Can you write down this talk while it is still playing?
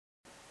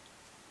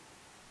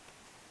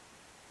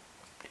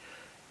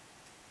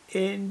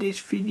in this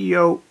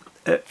video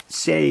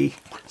say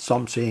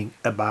something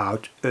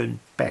about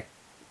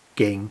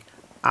Unpacking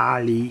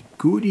Ali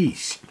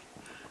Goodies.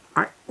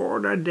 I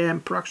ordered them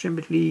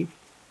approximately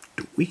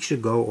 2 weeks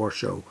ago or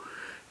so.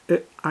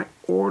 I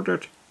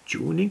ordered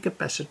tuning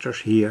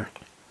capacitors here,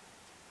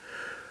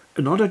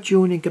 another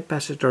tuning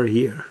capacitor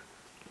here.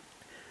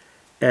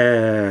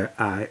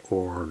 I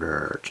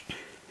ordered,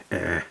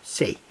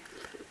 say,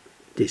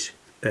 this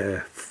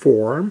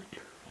form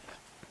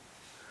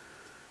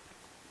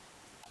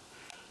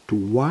to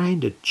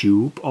wind a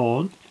tube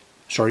on,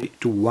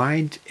 to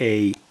wind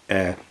a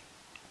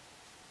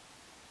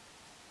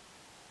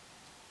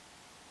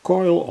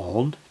coil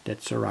on,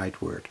 that's the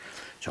right word.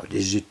 So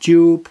this is a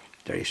tube,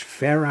 there is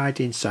ferrite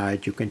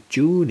inside, you can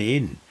tune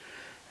in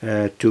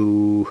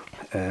to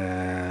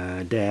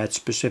that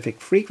specific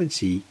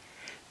frequency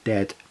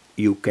that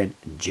you can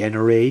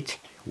generate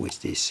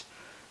with this,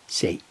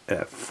 say,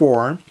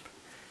 form.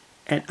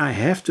 And I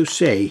have to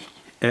say,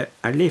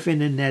 I live in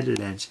the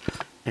Netherlands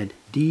and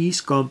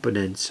these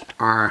components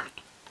are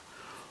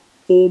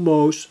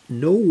almost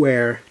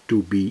nowhere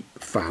to be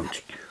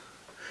found.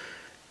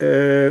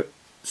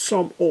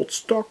 Some old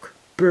stock,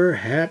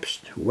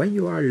 perhaps, when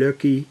you are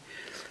lucky.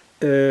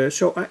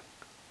 So I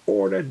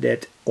ordered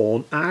that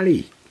on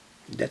Ali.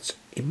 That's,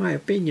 in my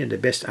opinion, the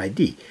best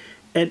idea.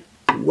 And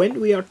when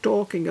we are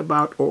talking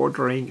about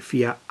ordering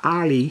via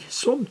Ali,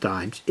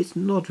 sometimes it's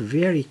not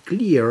very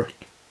clear,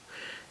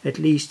 at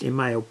least in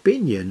my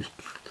opinion,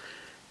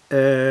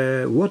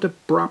 what the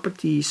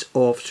properties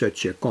of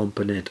such a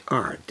component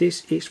are.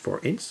 This is, for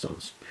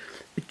instance,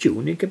 a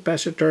tuning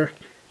capacitor,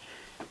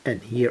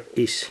 and here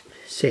is,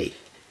 say,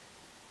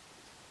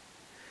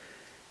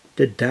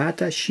 the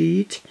data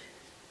sheet,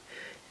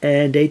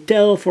 and they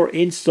tell, for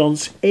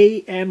instance,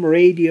 AM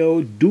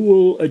radio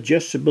dual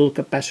adjustable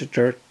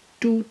capacitor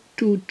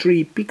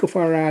 223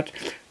 picofarad,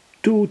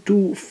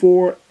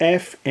 224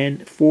 F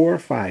and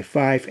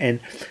 455, and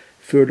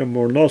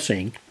furthermore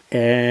nothing.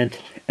 And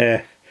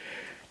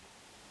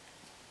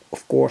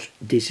of course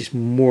this is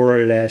more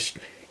or less,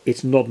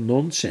 it's not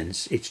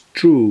nonsense, it's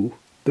true,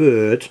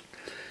 but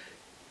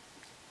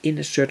in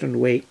a certain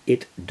way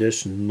it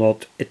does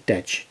not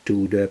attach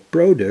to the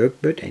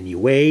product. But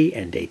anyway,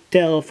 and they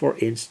tell, for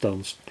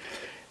instance,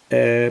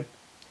 LA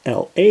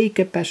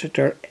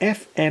capacitor,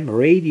 FM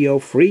radio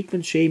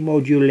frequency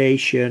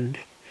modulation,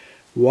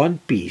 one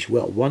piece.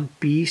 Well, one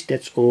piece,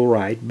 that's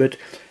alright, but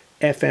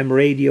FM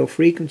radio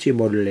frequency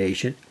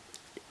modulation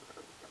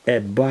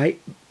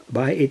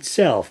by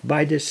itself,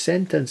 by the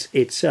sentence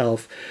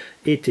itself,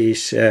 it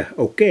is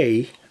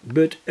okay,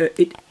 but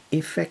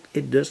in fact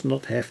it does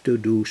not have to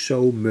do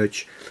so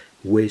much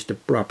with the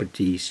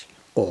properties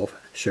of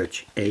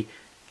such a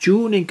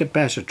tuning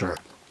capacitor.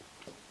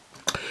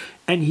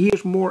 And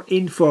here's more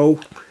info.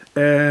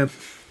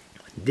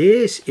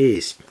 This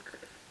is,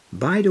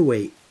 by the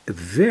way, a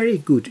very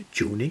good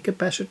tuning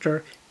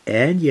capacitor,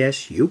 and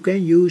yes, you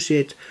can use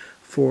it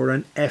for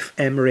an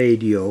FM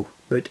radio,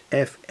 but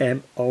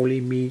FM only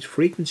means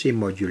frequency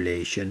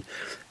modulation,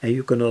 and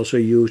you can also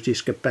use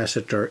this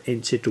capacitor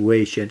in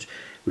situations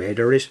where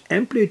there is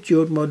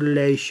amplitude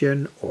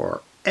modulation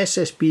or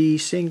SSB,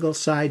 single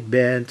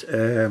sideband,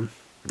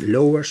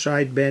 lower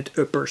sideband,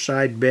 upper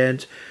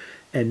sideband,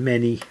 and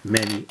many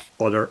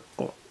other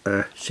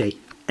say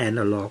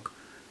analog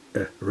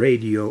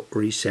radio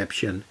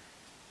reception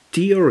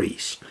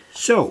theories.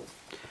 So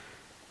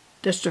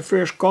that's the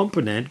first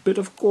component, but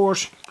of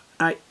course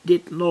I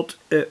did not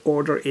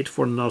order it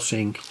for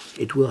nothing.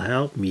 It will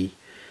help me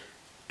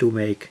to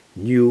make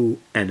new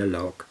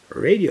analog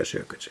radio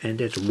circuits, and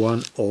that's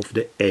one of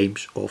the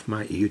aims of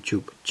my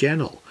YouTube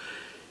channel.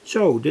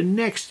 So the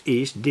next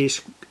is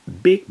this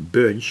big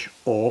bunch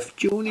of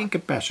tuning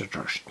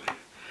capacitors,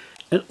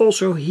 and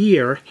also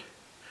here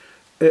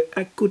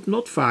I could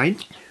not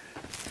find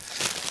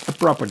a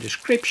proper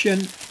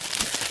description,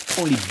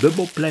 only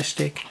bubble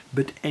plastic,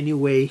 but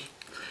anyway,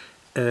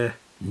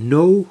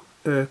 no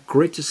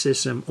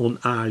criticism on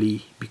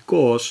Ali,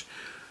 because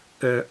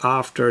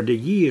after the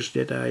years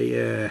that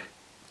I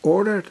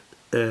ordered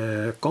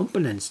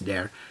components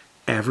there,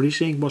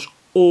 everything was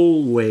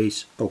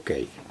always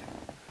okay.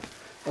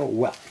 Oh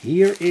well,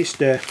 here is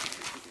the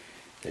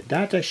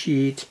data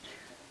sheet.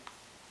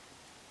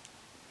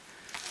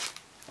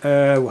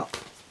 Well,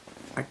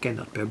 I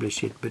cannot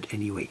publish it, but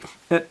anyway,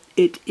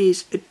 it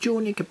is a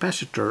tuning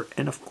capacitor,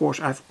 and of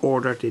course I've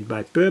ordered it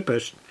by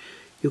purpose.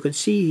 You can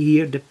see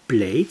here the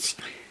plates.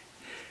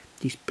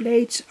 These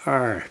plates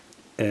are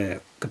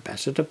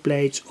capacitor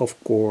plates, of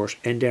course,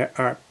 and there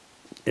are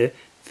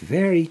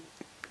very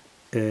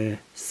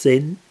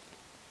thin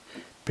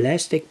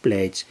plastic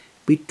plates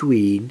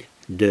between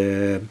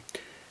the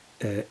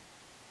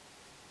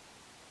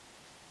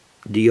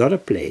other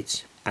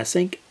plates. I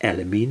think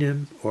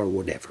aluminum or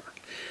whatever.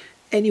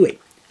 Anyway,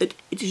 it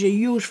is a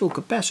useful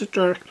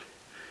capacitor.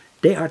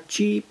 They are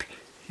cheap.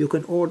 You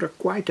can order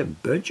quite a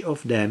bunch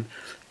of them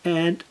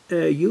and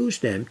use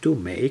them to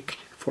make,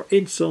 for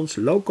instance,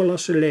 local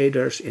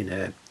oscillators in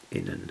a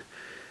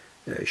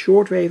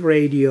shortwave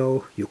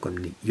radio. You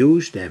can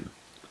use them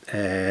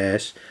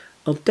as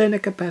antenna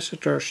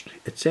capacitors,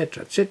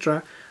 etc.,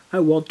 etc., I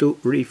want to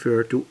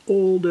refer to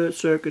all the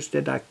circuits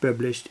that I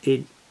published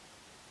in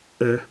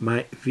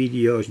my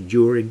videos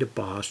during the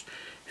past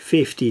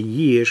 15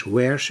 years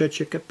where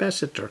such a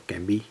capacitor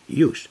can be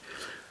used.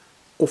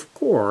 Of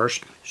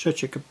course,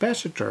 such a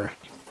capacitor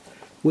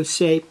with,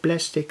 say,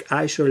 plastic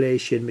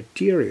isolation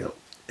material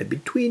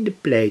between the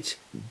plates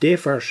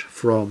differs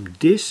from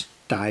this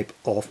type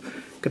of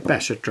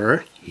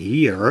capacitor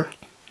here.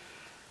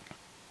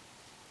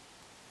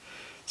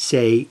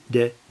 Say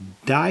the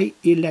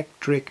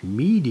dielectric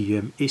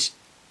medium is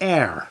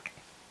air,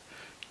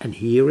 and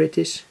here it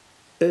is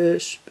a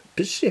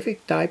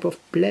specific type of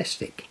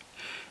plastic,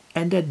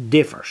 and that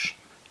differs.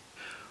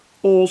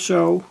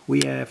 Also,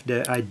 we have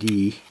the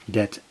idea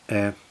that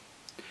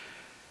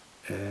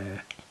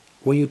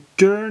when you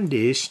turn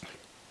this,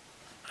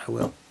 I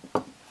will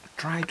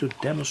try to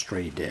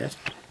demonstrate that.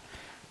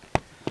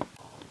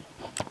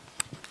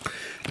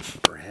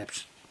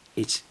 Perhaps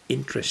it's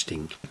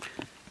interesting.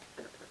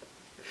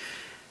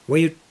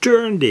 When you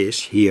turn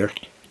this here,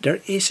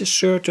 there is a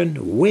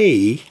certain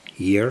way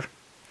here,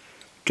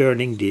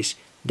 turning this,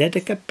 that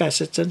the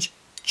capacitance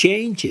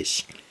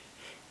changes.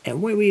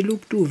 And when we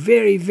look to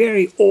very,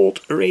 very old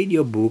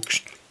radio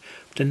books,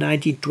 the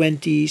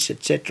 1920s,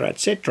 etc.,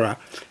 etc.,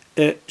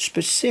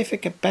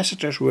 specific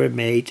capacitors were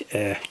made.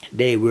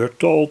 They were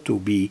told to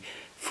be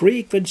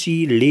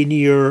frequency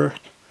linear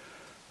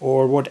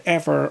or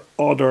whatever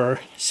other,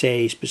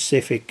 say,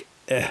 specific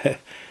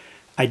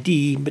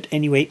ID. But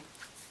anyway,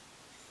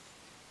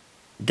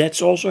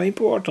 that's also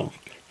important.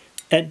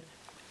 And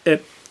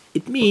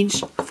it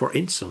means, for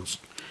instance,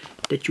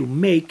 that you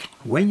make,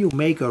 when you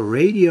make a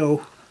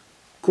radio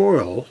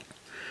coil,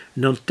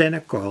 an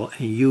antenna coil,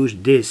 and use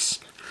this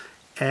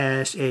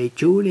as a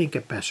tuning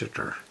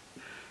capacitor,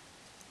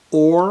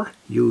 or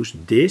use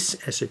this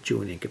as a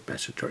tuning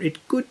capacitor,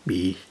 it could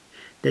be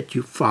that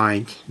you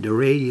find the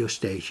radio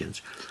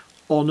stations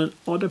on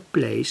another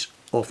place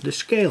of the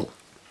scale.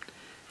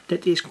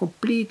 That is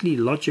completely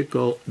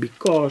logical,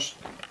 because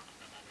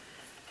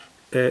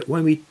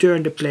when we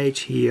turn the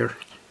plates here,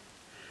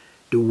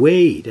 the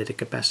way that the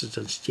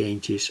capacitance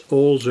changes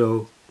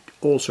also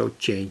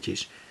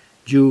changes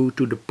due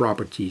to the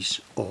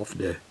properties of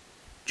the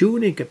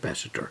tuning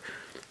capacitor.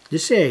 The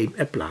same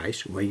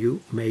applies when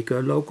you make a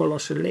local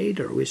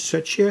oscillator with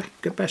such a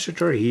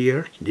capacitor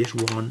here, this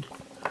one,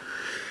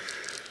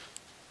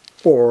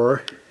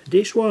 or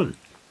this one.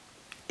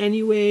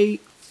 Anyway,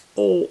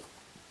 all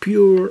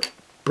pure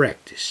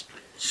practice.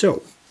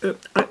 So,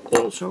 I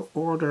also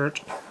ordered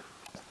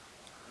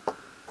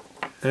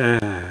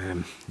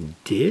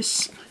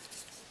this.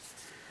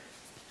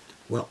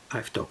 Well,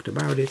 I've talked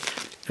about it.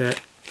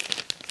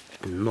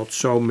 Not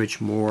so much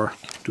more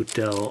to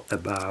tell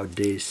about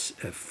this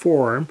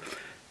form.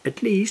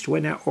 At least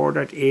when I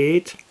ordered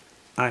it,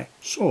 I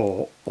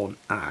saw on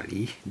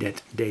Ali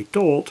that they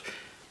told,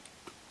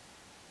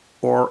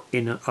 or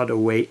in another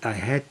way, I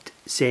had,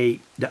 say,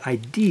 the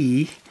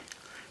idea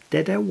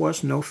that there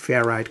was no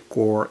ferrite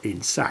core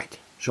inside.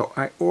 So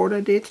I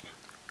ordered it,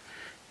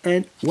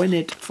 and when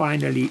it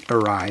finally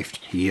arrived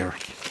here,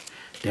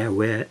 there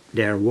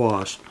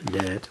was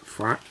that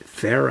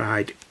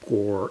ferrite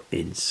core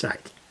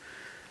inside.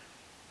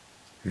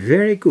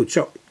 Very good.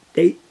 So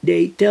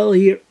they tell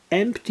here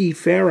empty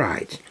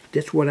ferrite.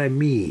 That's what I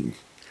mean.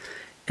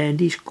 And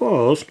these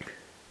coils,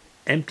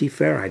 empty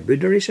ferrite, but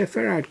there is a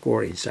ferrite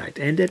core inside.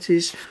 And that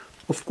is,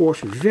 of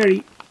course,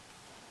 very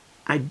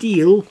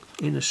ideal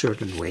in a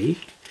certain way,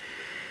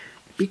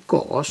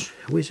 because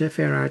with a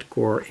ferrite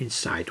core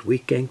inside we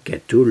can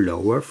get to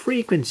lower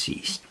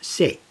frequencies.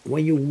 Say,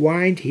 when you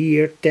wind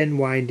here 10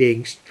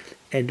 windings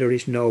and there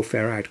is no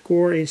ferrite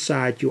core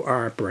inside, you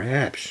are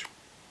perhaps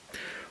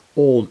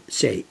on,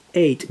 say,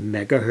 8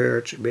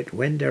 megahertz, but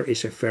when there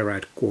is a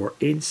ferrite core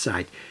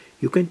inside,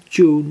 you can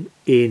tune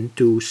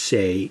into,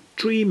 say,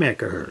 3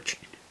 megahertz.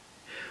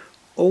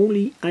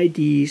 Only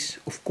IDs,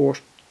 of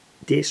course,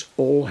 this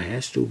all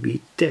has to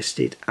be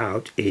tested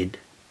out in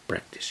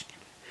practice.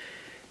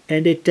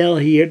 And they tell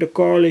here the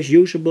coil is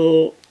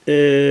usable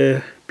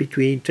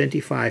between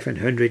 25 and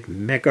 100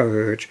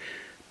 megahertz.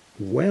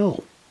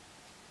 Well,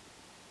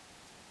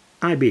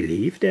 I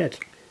believe that.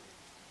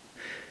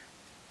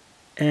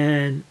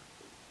 And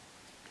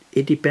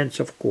it depends,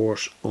 of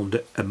course, on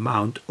the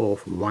amount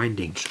of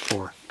windings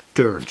or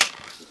turns.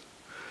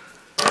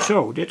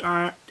 So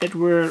that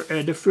were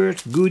the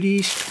first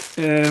goodies.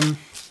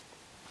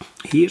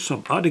 Here's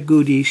some other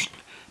goodies.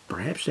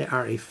 Perhaps they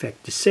are in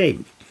fact the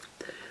same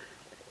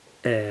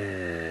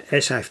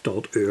as I've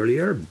told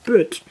earlier,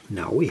 but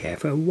now we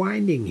have a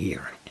winding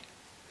here.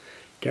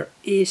 There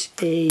is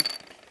a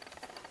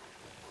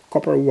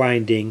copper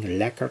winding,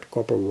 lacquered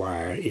copper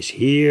wire is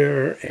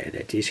here, and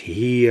it is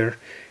here,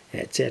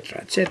 etc.,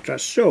 etc.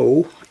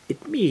 So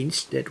it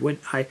means that when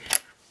I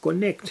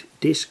connect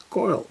this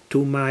coil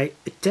to my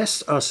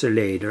test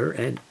oscillator,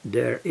 and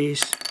there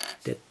is,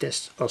 the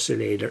test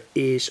oscillator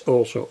is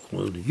also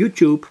on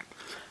YouTube,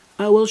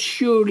 I will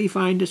surely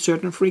find a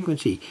certain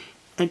frequency.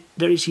 And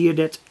there is here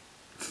that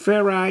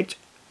ferrite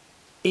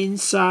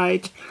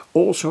inside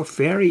also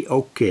very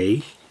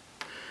okay.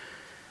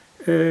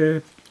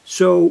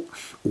 So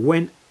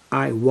when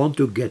I want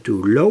to get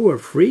to lower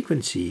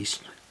frequencies,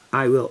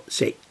 I will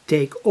say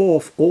take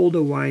off all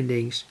the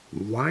windings,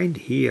 wind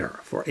here,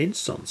 for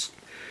instance.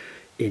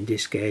 In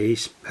this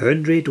case,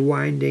 100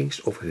 windings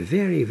of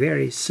very,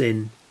 very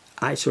thin,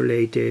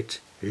 isolated,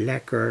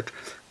 lacquered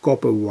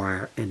copper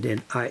wire, and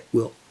then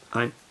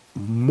I'm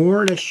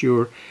more or less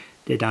sure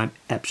that I'm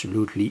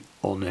absolutely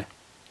on a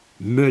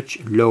much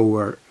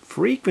lower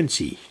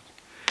frequency.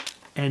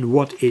 And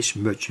what is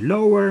much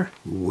lower?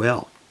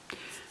 Well,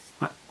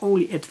 my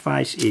only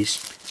advice is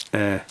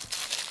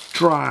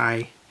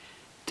try,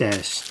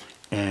 test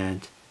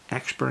and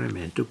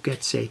experiment to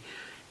get, say,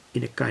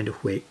 in a kind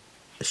of way,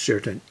 a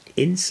certain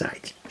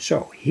insight.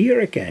 So here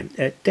again,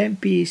 10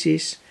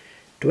 pieces,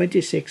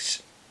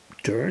 26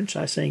 turns,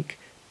 I think,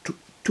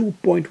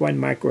 2.1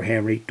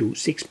 microhenry to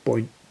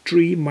 6.3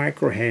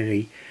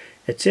 microhenry,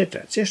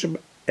 etc., etc.,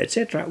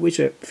 etc., with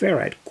a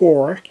ferrite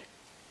core.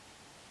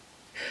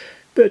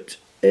 But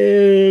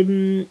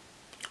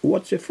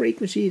what's the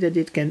frequency that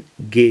it can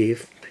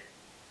give?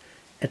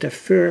 At the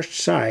first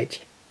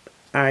sight,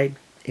 I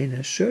in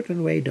a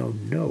certain way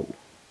don't know.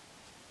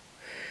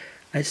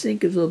 I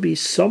think it will be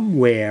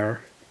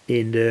somewhere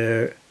in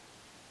the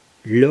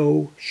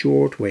low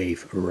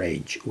shortwave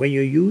range when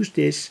you use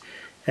this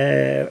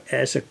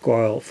as a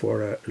coil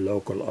for a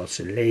local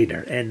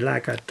oscillator. And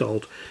like I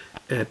told,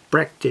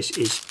 practice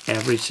is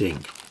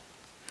everything.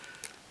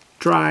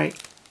 Try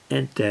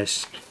and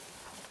test.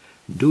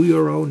 Do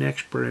your own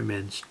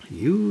experiments.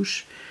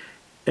 Use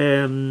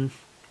a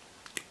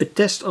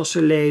test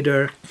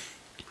oscillator.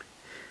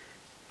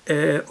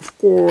 Of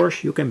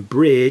course, you can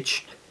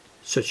bridge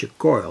such a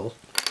coil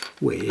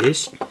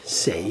with,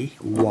 say,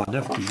 one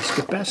of these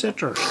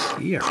capacitors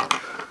here.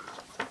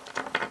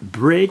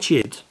 Bridge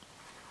it.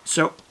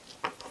 So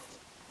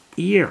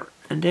here,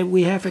 and then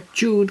we have a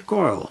tuned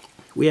coil.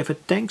 We have a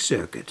tank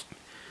circuit.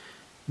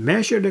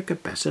 Measure the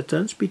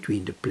capacitance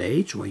between the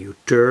plates when you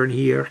turn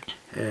here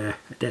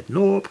that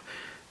knob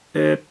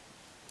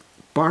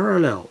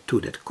parallel to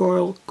that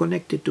coil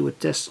connected to a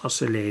test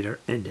oscillator,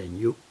 and then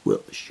you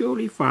will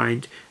surely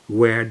find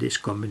where this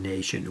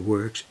combination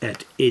works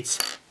at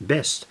its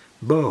best,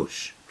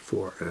 both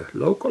for a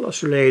local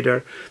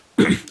oscillator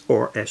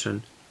or as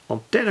an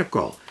antenna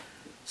coil.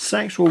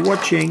 Thanks for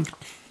watching.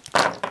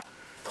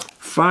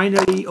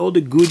 Finally, all the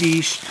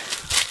goodies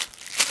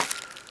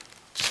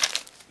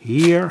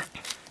here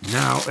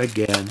now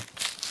again,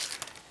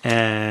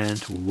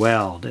 and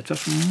well, that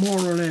was more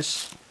or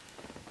less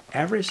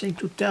everything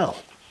to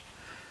tell.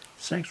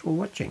 Thanks for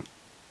watching.